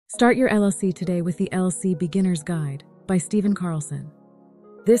Start your LLC today with the LLC Beginner's Guide by Carlson.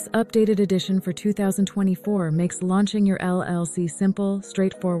 This updated edition for 2024 makes launching your LLC simple,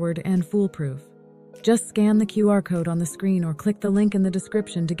 straightforward, and foolproof. Just scan the QR code on the screen or click the link in the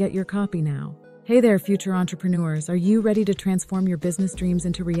description to get your copy now. Hey there, future entrepreneurs. Are you ready to transform your business dreams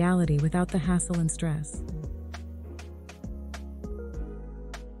into reality without the hassle and stress?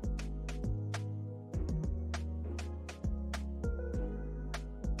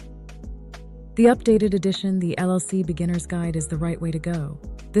 The updated edition, the LLC Beginner's Guide, is the right way to go.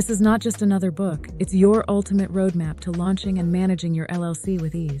 This is not just another book, it's your ultimate roadmap to launching and managing your LLC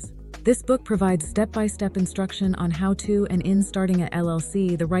with ease. This book provides step-by-step instruction on how to and in starting an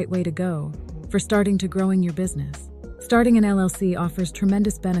LLC the right way to go for starting to growing your business. Starting an LLC offers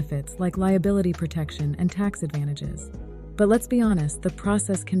tremendous benefits like liability protection and tax advantages. But let's be honest, the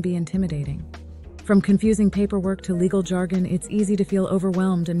process can be intimidating. From confusing paperwork to legal jargon, it's easy to feel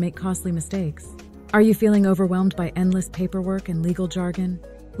overwhelmed and make costly mistakes. Are you feeling overwhelmed by endless paperwork and legal jargon?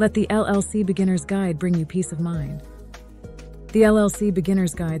 Let the LLC Beginner's Guide bring you peace of mind. The LLC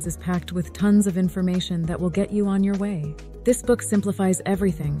Beginner's Guides is packed with tons of information that will get you on your way. This book simplifies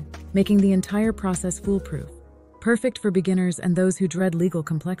everything, making the entire process foolproof. Perfect for beginners and those who dread legal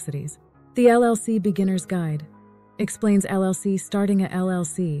complexities. The LLC Beginner's Guide explains LLC, starting a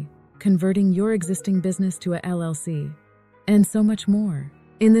LLC, converting your existing business to a LLC, and so much more.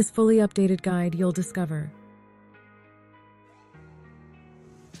 In this fully updated guide, you'll discover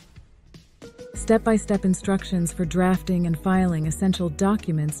step-by-step instructions for drafting and filing essential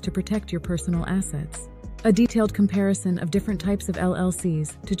documents to protect your personal assets, a detailed comparison of different types of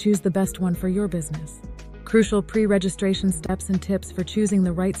LLCs to choose the best one for your business, crucial pre-registration steps and tips for choosing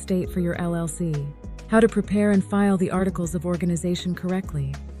the right state for your LLC, how to prepare and file the articles of organization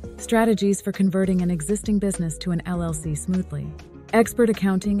correctly, strategies for converting an existing business to an LLC smoothly, expert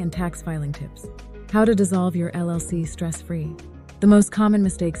accounting and tax filing tips, how to dissolve your LLC stress-free, the most common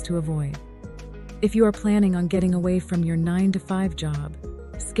mistakes to avoid. If you are planning on getting away from your 9-to-5 job,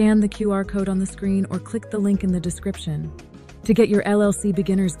 scan the QR code on the screen or click the link in the description to get your LLC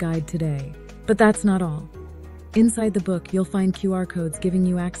Beginner's Guide today. But that's not all. Inside the book, you'll find QR codes giving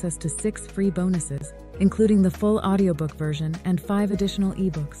you access to 6 free bonuses, including the full audiobook version and 5 additional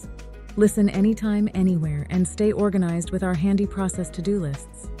ebooks. Listen anytime, anywhere, and stay organized with our handy process to-do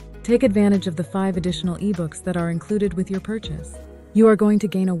lists. Take advantage of the 5 additional ebooks that are included with your purchase. You are going to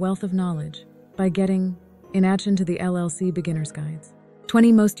gain a wealth of knowledge by getting in action to the LLC Beginner's Guides.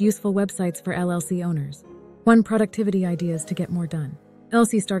 20 most useful websites for LLC owners. 1 productivity ideas to get more done.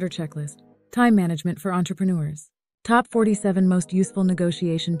 LLC starter checklist. Time management for entrepreneurs. Top 47 most useful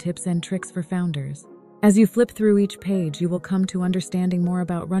negotiation tips and tricks for founders. As you flip through each page, you will come to understanding more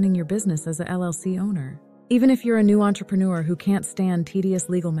about running your business as a LLC owner. Even if you're a new entrepreneur who can't stand tedious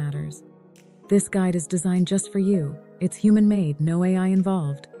legal matters, this guide is designed just for you. It's human-made, no AI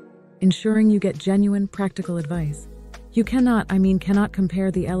involved, ensuring you get genuine, practical advice. You cannot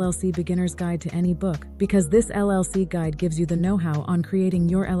compare the LLC Beginner's Guide to any book, because this LLC guide gives you the know-how on creating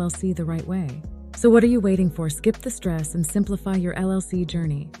your LLC the right way. So what are you waiting for? Skip the stress and simplify your LLC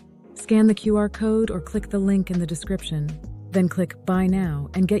journey. Scan the QR code or click the link in the description. Then click Buy Now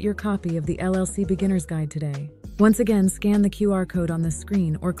and get your copy of the LLC Beginner's Guide today. Once again, scan the QR code on the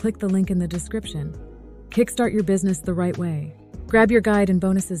screen or click the link in the description. Kickstart your business the right way. Grab your guide and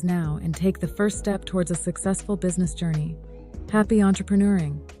bonuses now and take the first step towards a successful business journey. Happy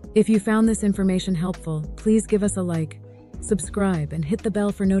entrepreneuring! If you found this information helpful, please give us a like, subscribe, and hit the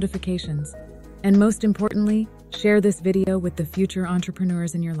bell for notifications. And most importantly, share this video with the future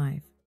entrepreneurs in your life.